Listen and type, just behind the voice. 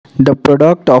The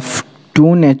product of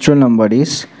two natural number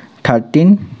is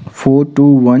 13,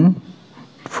 421,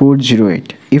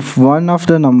 408. If one of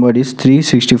the number is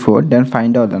 364, then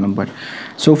find out the number.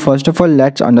 So first of all,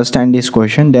 let's understand this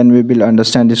question, then we will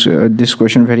understand this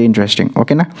question. Very interesting.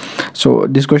 Okay na? So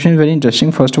this question is very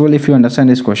interesting. First of all, if you understand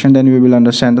this question, then we will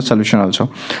understand the solution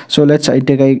also. So let's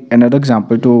take another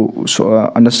example to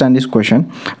understand this question.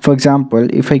 For example,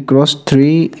 if I cross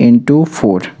 3 into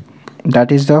 4,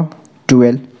 that is the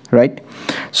 12, right?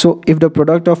 So if the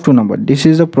product of two number, this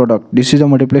is the product, this is the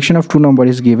multiplication of two number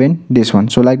is given this one.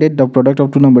 So like that, the product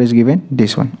of two number is given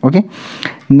this one. Okay,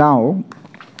 now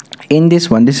in this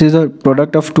one, this is the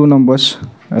product of two numbers,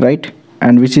 right?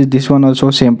 And which is this one also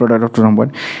same product of two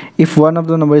number. If one of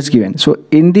the number is given, so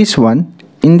in this one,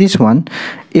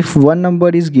 if one number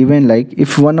is given, like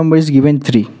if one number is given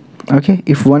 3, okay,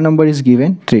 if one number is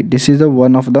given 3, this is the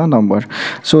one of the number.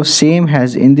 So same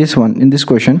as in this one, in this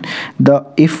question, the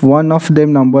if one of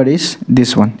them number is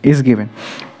this one is given,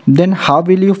 then how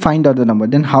will you find out the number?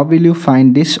 Then how will you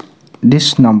find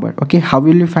this number? Okay, how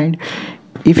will you find?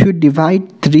 If you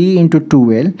divide 3 into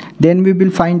 12, then we will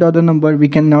find out the number. We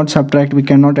cannot subtract, we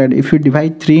cannot add. If you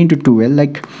divide 3 into 12,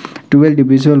 like 12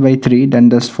 divisible by 3, then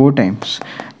that's 4 times.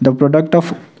 The product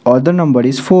of other number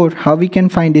is 4. How we can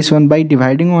find this one? By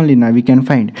dividing only. Now we can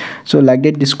find. So like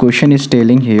that, this question is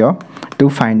telling here to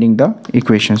finding the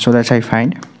equation. So that's I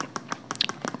find.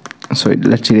 So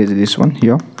let's erase this one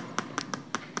here.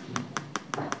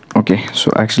 Okay,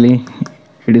 so actually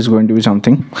it is going to be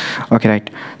something. Okay, right.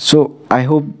 So I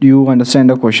hope you understand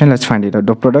the question. Let's find it out.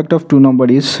 The product of two number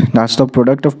is, that's the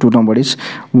product of two number is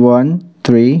 1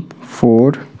 3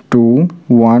 4 2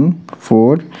 1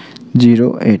 4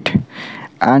 0 8.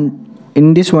 And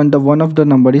in this one, the one of the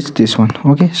number is this one.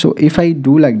 Okay, so if I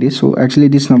do like this, so actually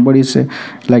this number is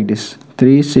like this,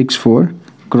 364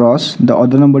 cross the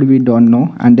other number we don't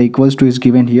know, and the equals to is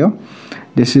given here.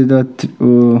 This is the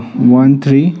 1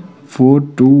 3 4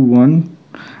 2 1,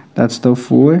 that's the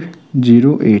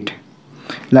 408.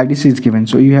 Like this is given,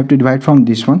 so you have to divide from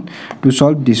this one to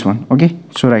solve this one. Okay,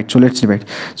 so right, so let's divide.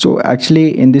 So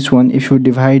actually in this one, if you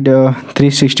divide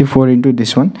 364 into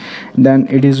this one, then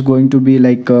it is going to be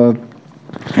like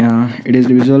it is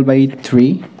divisible by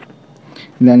 3,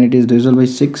 then it is divisible by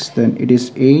 6, then it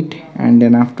is 8, and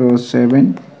then after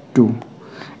 7 2.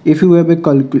 If you have a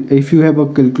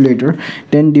calculator,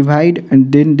 then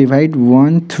divide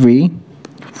 1 3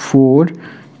 4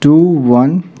 2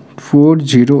 1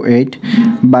 408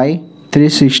 by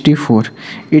 364.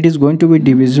 It is going to be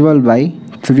divisible by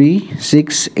 3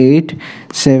 6 8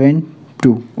 7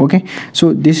 2. Okay,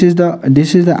 so this is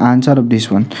the answer of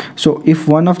this one. So if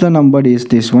one of the number is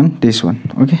this one,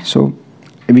 okay, so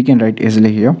we can write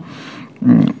easily here,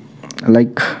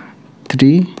 like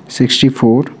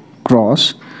 364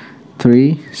 cross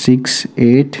 3 6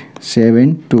 8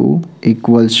 7 2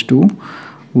 equals to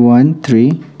 1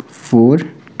 3 4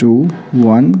 2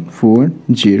 1 4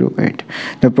 0 8.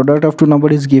 The product of two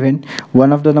number is given,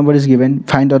 one of the number is given,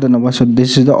 find out the number. So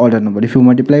this is the order number. If you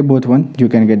multiply both one, you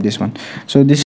can get this one. So this